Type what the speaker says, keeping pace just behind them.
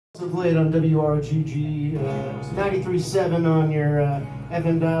Played on WRGG 93.7 on your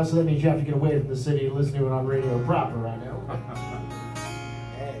FM dial, so that means you have to get away from the city and listen to it on radio proper right now.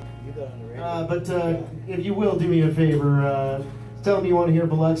 Hey, you got on the radio. But if you will do me a favor, tell me you want to hear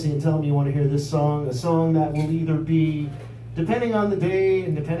Biloxi and tell me you want to hear this song, a song that will either be, depending on the day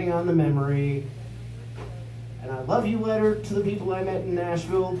and depending on the memory, an I love you letter to the people I met in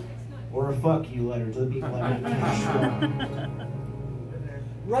Nashville, or a fuck you letter to the people I met in Nashville.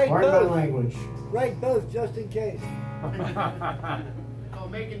 Write Pardon my both. language. Write both, just in case. Oh,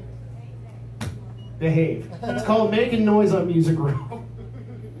 making... Behave. It's called Making Noise on Music Row.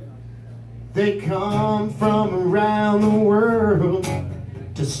 They come from around the world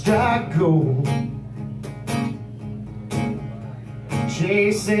to strike gold,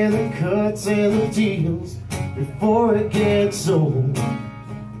 chasing the cuts and the deals before it gets old.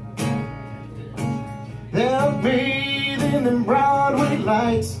 They'll bathe in the Broadway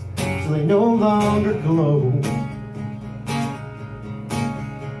lights till they no longer glow.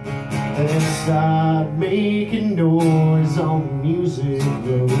 And start making noise on the music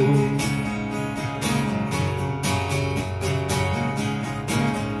road.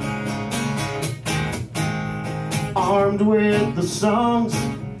 Armed with the songs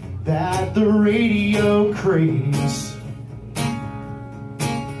that the radio craves,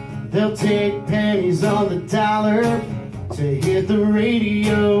 they'll take pennies on the dollar to hit the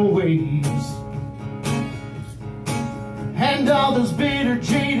radio waves. And all those bitter,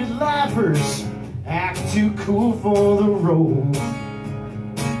 jaded laughers act too cool for the road.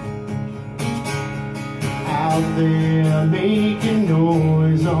 Out there making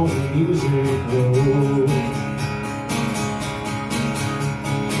noise on the music road.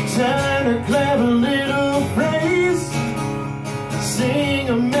 Turn a clever little phrase, sing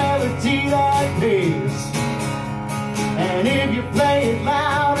a melody that pays. And if you play it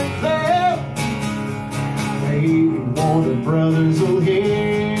loud and clear, maybe Warner Brothers will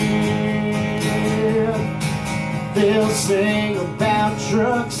hear. They'll sing about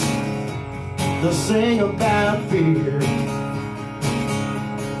trucks, they'll sing about fear,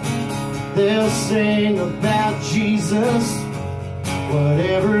 they'll sing about Jesus,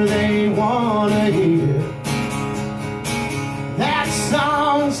 whatever they want to hear. That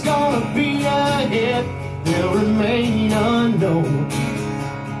song's gonna be a hit, they'll remain unknown.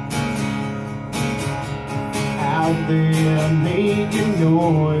 Out there making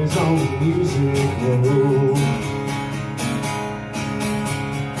noise on the music road.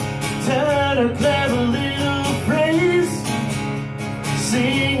 Turn a clever little phrase,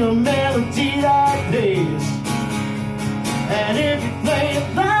 sing a melody that plays. And if you play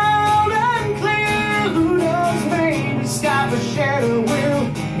it loud and clear, who knows, maybe Scott the Shadow will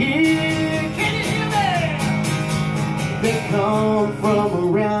hear. Can you hear me? They come from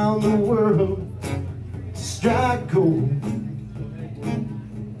around the world to strike gold,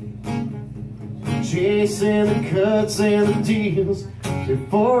 chasing the cuts and the deals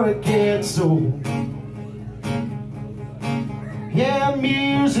before it gets old. Yeah,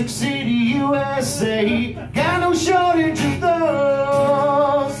 Music City, USA, got no shortage of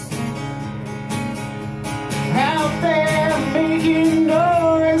those out there making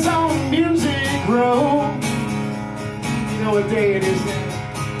noise on Music Row. You know what day it is now?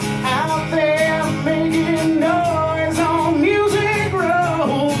 Out there making noise on Music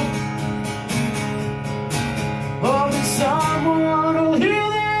Row. Hoping someone will hear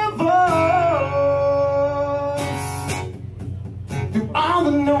their voice through all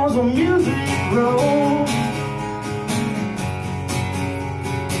the noise on Music Row.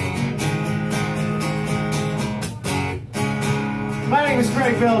 My name is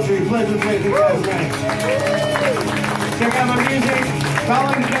Craig Veltri. Pleasure to play with you guys tonight. Check out my music. Call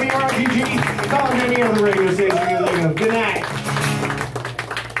into WRGG. Call into any other radio station you think of. Good night.